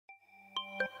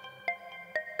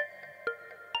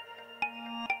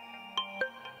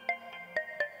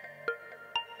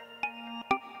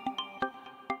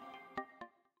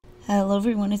Hello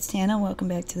everyone, it's Tana. Welcome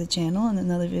back to the channel and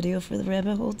another video for the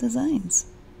Rabbit Hole Designs.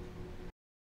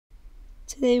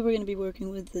 Today we're going to be working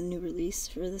with the new release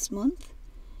for this month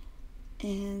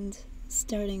and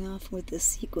starting off with the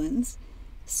sequins.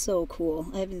 So cool.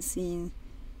 I haven't seen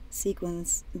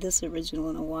sequins this original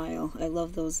in a while. I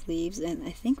love those leaves and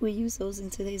I think we use those in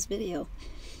today's video.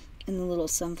 And the little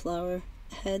sunflower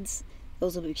heads,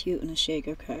 those will be cute in a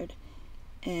shaker card.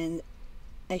 And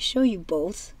I show you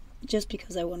both just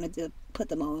because I wanted to put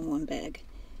them all in one bag.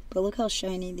 But look how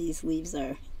shiny these leaves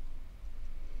are.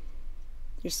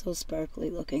 They're so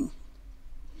sparkly looking.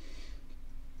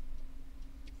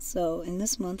 So in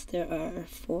this month there are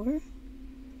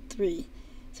three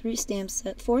stamp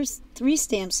sets,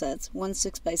 one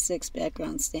 6x6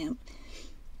 background stamp,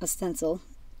 a stencil,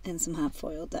 and some hot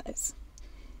foil dies.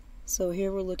 So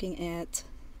here we're looking at,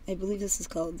 I believe this is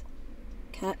called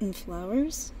Cotton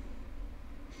Flowers.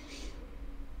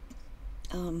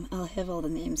 I'll have all the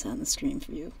names on the screen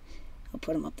for you. I'll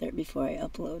put them up there before I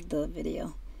upload the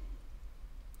video.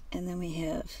 And then we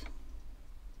have,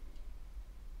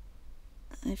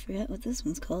 I forgot what this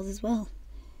one's called as well.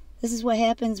 This is what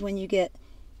happens when you get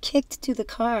kicked to the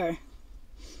car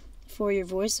for your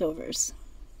voiceovers.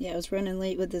 Yeah, I was running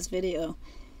late with this video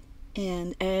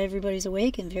and everybody's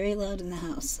awake and very loud in the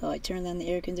house. So I turned on the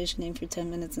air conditioning for 10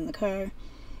 minutes in the car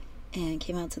and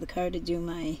came out to the car to do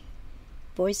my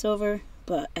voiceover.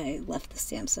 But I left the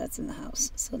stamp sets in the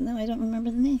house, so now I don't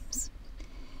remember the names.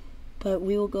 But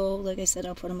we will go, like I said,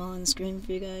 I'll put them all on the screen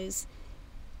for you guys,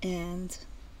 and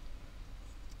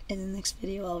in the next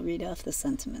video I'll read off the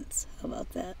sentiments. How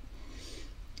about that?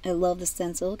 I love the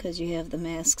stencil because you have the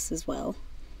masks as well,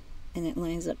 and it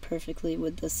lines up perfectly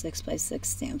with the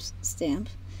 6x6 stamp.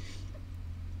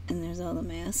 And there's all the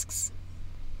masks.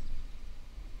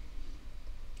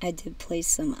 I did place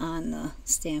some on the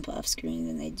stamp off screen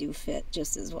and they do fit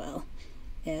just as well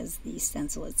as the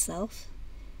stencil itself.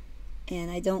 And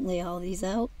I don't lay all these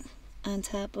out on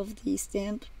top of the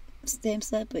stamp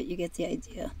set, but you get the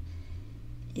idea.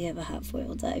 You have a hot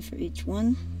foil die for each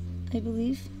one, I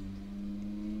believe.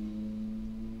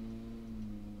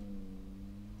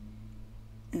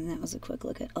 And that was a quick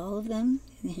look at all of them.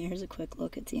 And here's a quick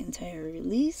look at the entire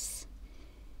release.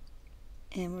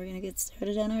 And we're going to get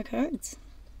started on our cards.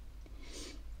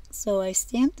 So I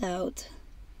stamped out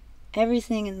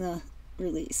everything in the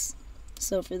release.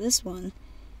 So for this one,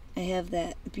 I have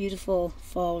that beautiful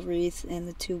fall wreath and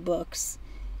the two books.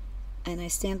 And I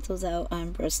stamped those out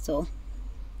on Bristol.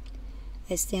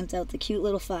 I stamped out the cute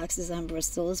little foxes on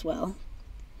Bristol as well.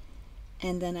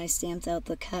 And then I stamped out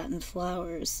the cotton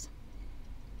flowers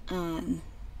on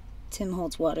Tim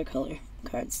Holtz watercolor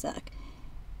cardstock.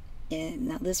 And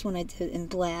now this one I did in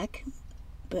black,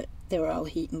 but they were all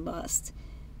heat embossed.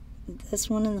 This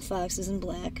one and the fox is in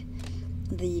black.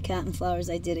 The cotton flowers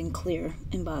I did in clear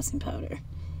embossing powder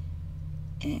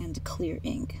and clear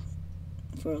ink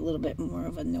for a little bit more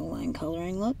of a no-line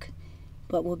coloring look.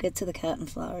 But we'll get to the cotton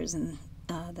flowers in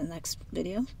the next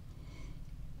video.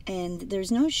 And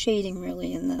there's no shading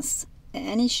really in this.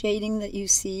 Any shading that you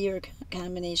see or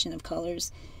combination of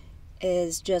colors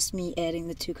is just me adding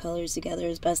the two colors together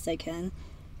as best I can,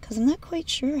 because I'm not quite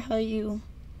sure how you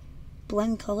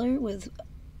blend color with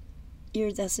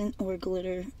iridescent or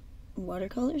glitter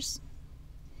watercolors.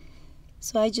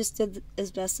 So I just did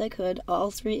as best I could.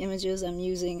 All three images I'm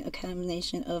using a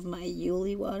combination of my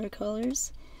Yuli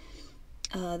watercolors,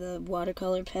 the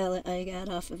watercolor palette I got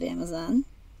off of Amazon,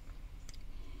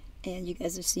 and you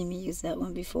guys have seen me use that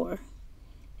one before,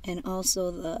 and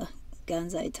also the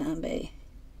Gansai Tambe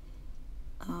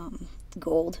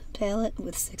gold palette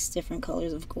with 6 different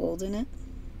colors of gold in it.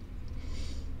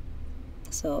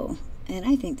 So, and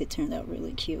I think they turned out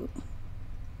really cute.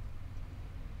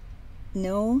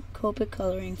 No Copic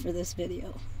coloring for this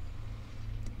video.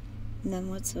 None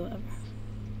whatsoever.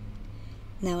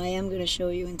 Now I am going to show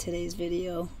you in today's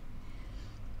video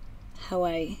how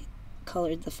I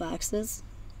colored the foxes,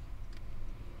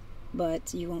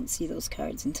 but you won't see those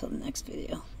cards until the next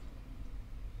video.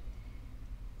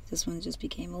 This one just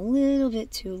became a little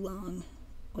bit too long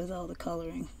with all the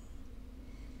coloring.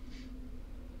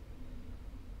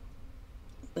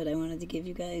 But I wanted to give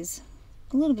you guys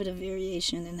a little bit of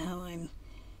variation in how I'm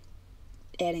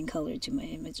adding color to my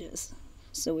images.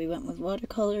 So we went with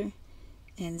watercolor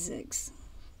and zigs.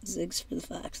 Zigs for the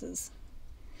foxes.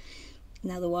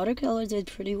 Now the watercolor did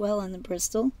pretty well on the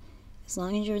Bristol, as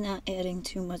long as you're not adding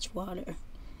too much water.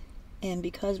 And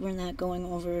because we're not going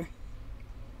over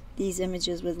these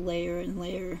images with layer and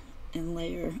layer and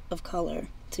layer of color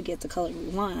to get the color we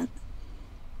want,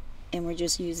 and we're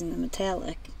just using the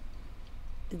metallic,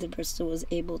 the Bristol was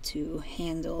able to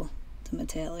handle the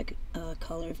metallic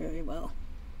color very well.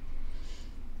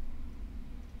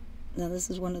 Now this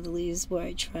is one of the leaves where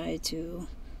I try to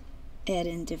add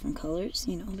in different colors,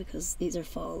 you know, because these are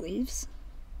fall leaves.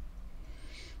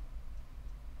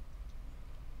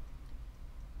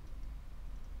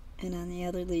 And on the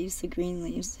other leaves, the green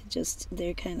leaves,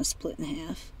 they're kind of split in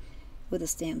half with a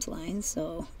stamped line,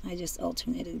 so I just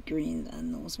alternated green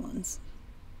on those ones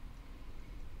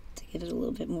to give it a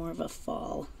little bit more of a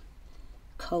fall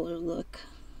color look.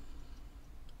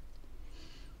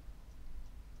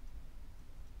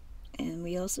 And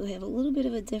we also have a little bit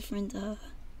of a different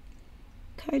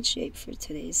card shape for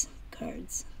today's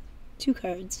cards. 2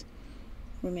 cards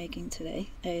we're making today.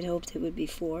 I had hoped it would be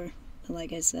 4, but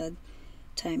like I said,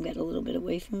 time got a little bit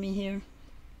away from me here.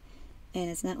 And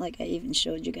it's not like I even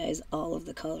showed you guys all of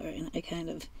the color, and I kind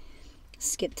of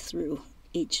skipped through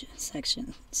each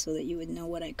section so that you would know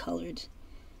what I colored,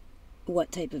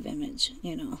 what type of image,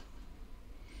 you know.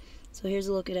 So here's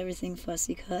a look at everything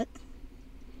fussy cut.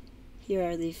 Here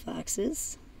are the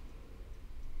foxes.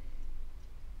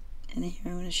 And here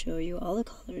I'm going to show you all the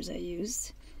colors I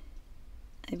used.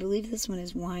 I believe this one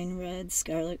is wine red,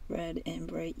 scarlet red, and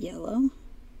bright yellow.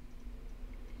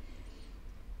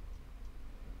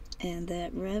 And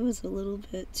that red was a little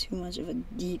bit too much of a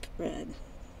deep red.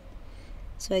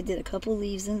 So I did a couple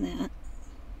leaves in that.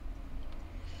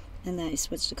 And then I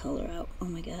switched the color out. Oh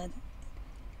my god.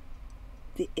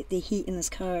 The heat in this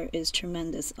car is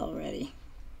tremendous already.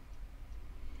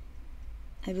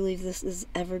 I believe this is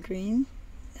evergreen.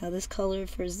 Now this color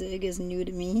for Zig is new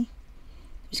to me.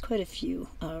 There's quite a few.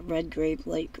 Red grape,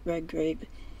 light red grape,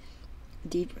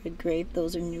 deep red grape.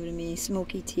 Those are new to me.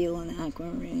 Smoky teal and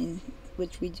aquamarine,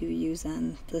 which we do use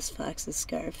on this fox's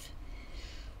scarf.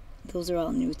 Those are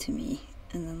all new to me.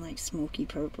 And then like smoky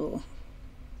purple,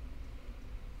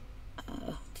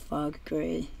 fog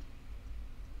gray.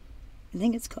 I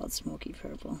think it's called smoky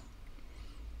purple.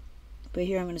 But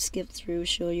here I'm going to skip through,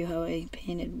 show you how I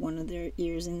painted one of their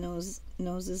ears and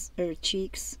noses, or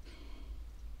cheeks.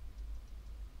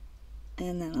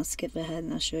 And then I'll skip ahead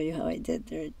and I'll show you how I did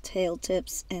their tail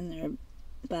tips and their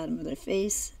bottom of their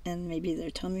face and maybe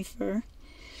their tummy fur.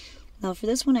 Now for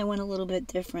this one I went a little bit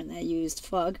different. I used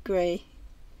fog gray,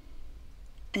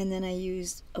 and then I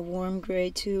used a warm gray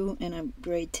too, and a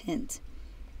gray tint.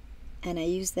 And I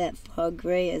used that fog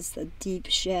gray as the deep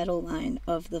shadow line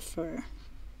of the fur,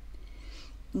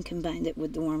 and combined it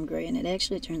with the warm gray, and it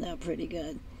actually turned out pretty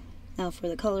good. Now for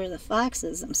the color of the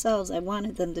foxes themselves, I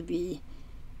wanted them to be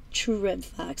true red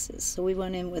foxes, so we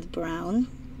went in with brown,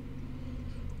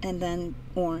 and then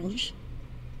orange,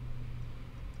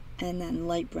 and then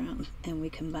light brown, and we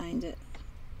combined it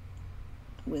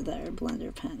with our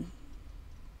blender pen.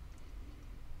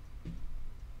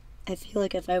 I feel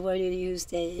like if I would have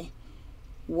used a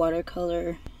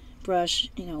watercolor brush,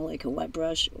 you know, like a wet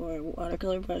brush or a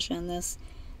watercolor brush on this,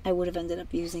 I would have ended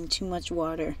up using too much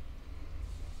water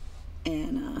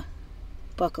and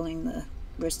buckling the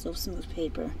Bristol smooth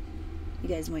paper. You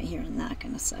guys might hear a knock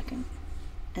in a second.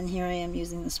 And here I am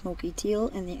using the smoky teal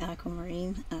and the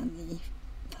aquamarine on the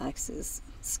fox's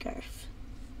scarf.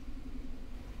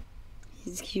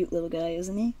 He's a cute little guy,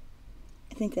 isn't he?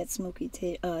 I think that smoky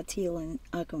teal and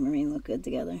aquamarine look good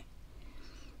together.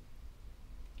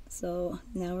 So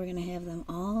now we're going to have them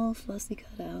all fussy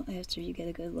cut out after you get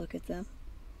a good look at them.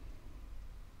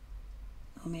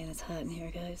 Oh man, it's hot in here,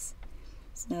 guys.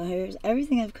 So now here's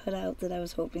everything I've cut out that I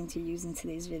was hoping to use in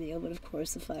today's video, but of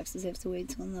course the foxes have to wait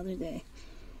till another day.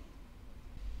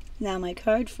 Now my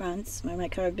card fronts, or my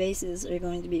card bases, are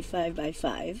going to be 5 by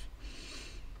 5.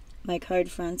 My card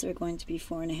fronts are going to be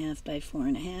 4.5 by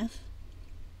 4.5.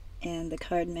 And the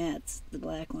card mats, the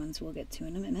black ones, we'll get to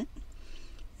in a minute.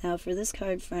 Now for this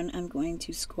card front, I'm going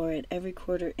to score it every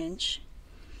 1/4 inch.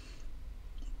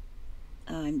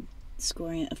 I'm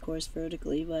scoring it, of course,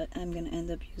 vertically, but I'm going to end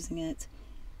up using it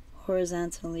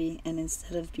horizontally, and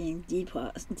instead of being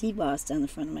debossed on the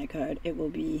front of my card, it will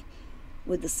be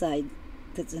with the side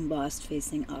that's embossed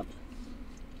facing up.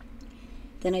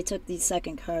 Then I took the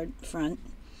second card front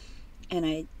and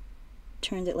I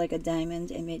turned it like a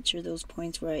diamond and made sure those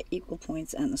points were at equal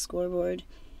points on the scoreboard,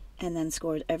 and then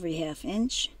scored every 1/2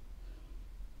 inch.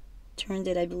 Turned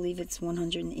it, I believe it's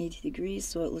 180 degrees,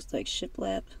 so it looks like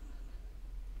shiplap.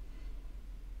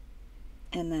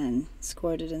 And then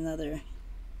scored it another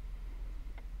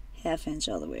 1/2 inch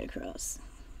all the way across.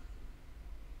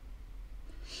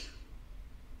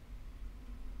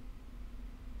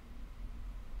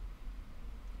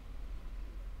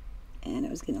 And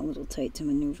it was getting a little tight to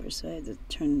maneuver, so I had to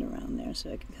turn it around there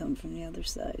so I could come from the other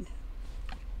side.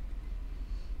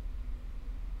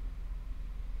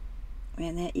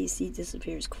 Man, that EC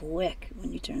disappears quick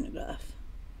when you turn it off.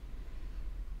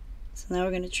 So now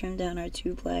we're going to trim down our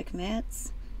 2 black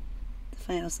mats. The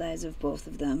final size of both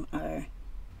of them are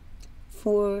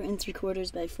 4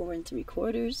 3/4 by 4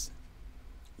 3/4,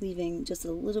 leaving just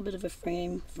a little bit of a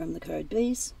frame from the card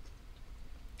base,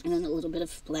 and then a little bit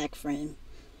of black frame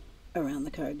around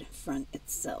the card front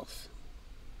itself.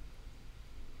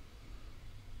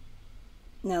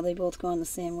 Now they both go on the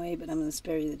same way, but I'm going to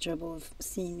spare you the trouble of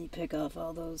seeing me pick off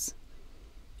all those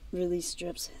release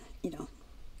strips,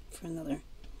 for another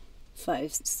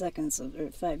 5 seconds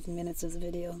or 5 minutes of the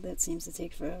video. That seems to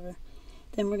take forever.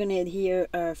 Then we're going to adhere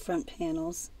our front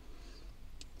panels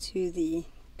to the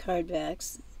card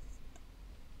backs,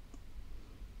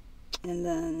 and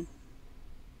then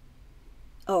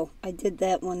I did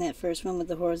that first one with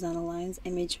the horizontal lines. I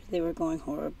made sure they were going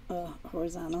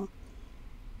horizontal,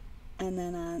 and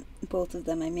then on both of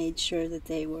them I made sure that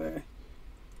they were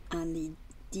on the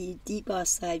deboss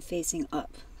side facing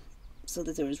up, so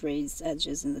that there was raised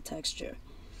edges in the texture.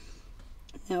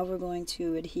 Now we're going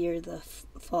to adhere the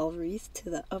fall wreath to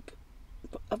the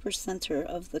upper center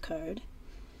of the card.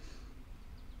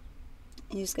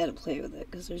 You just gotta play with it,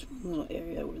 because there's one little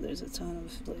area where there's a ton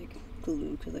of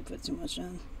glue because I put too much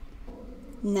on.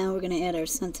 Now we're going to add our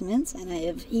sentiments, and I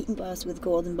have heat embossed with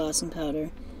gold embossing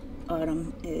powder.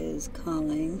 Autumn is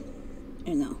calling,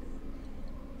 or no,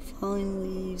 falling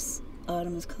leaves,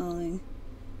 autumn is calling,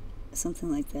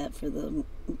 something like that for the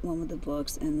one with the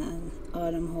books, and then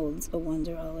autumn holds a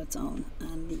wonder all its own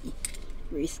on the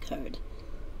wreath card.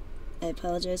 I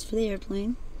apologize for the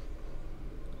airplane.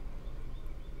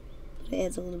 It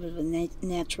adds a little bit of a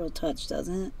natural touch,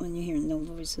 doesn't it? When you hear no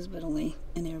voices, but only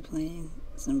an airplane,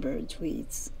 some bird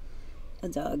tweets, a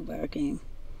dog barking.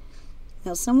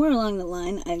 Now, somewhere along the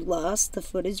line, I lost the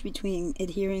footage between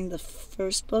adhering the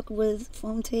first book with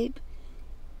foam tape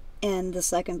and the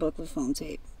second book with foam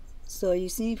tape. So you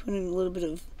see me putting a little bit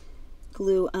of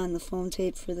glue on the foam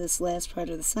tape for this last part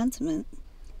of the sentiment.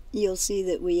 You'll see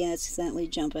that we accidentally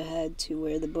jump ahead to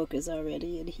where the book is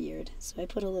already adhered. So I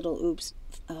put a little oops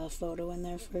photo in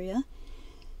there for you.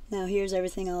 Now here's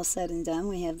everything all said and done.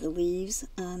 We have the leaves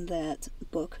on that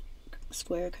book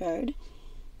square card,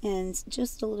 and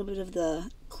just a little bit of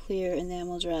the clear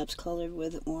enamel drops colored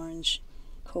with orange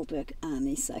Copic on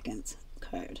the second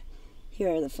card.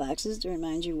 Here are the foxes to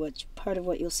remind you what part of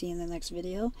what you'll see in the next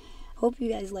video. Hope you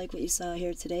guys like what you saw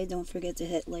here today. Don't forget to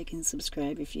hit like and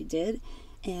subscribe if you did,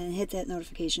 and hit that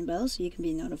notification bell so you can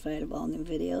be notified of all new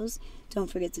videos. Don't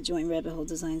forget to join Rabbit Hole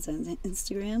Designs on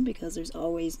Instagram, because there's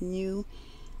always new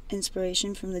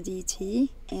inspiration from the DT.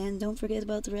 And don't forget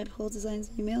about the Rabbit Hole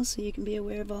Designs email so you can be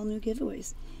aware of all new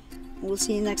giveaways. We'll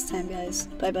see you next time, guys.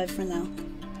 Bye bye for now.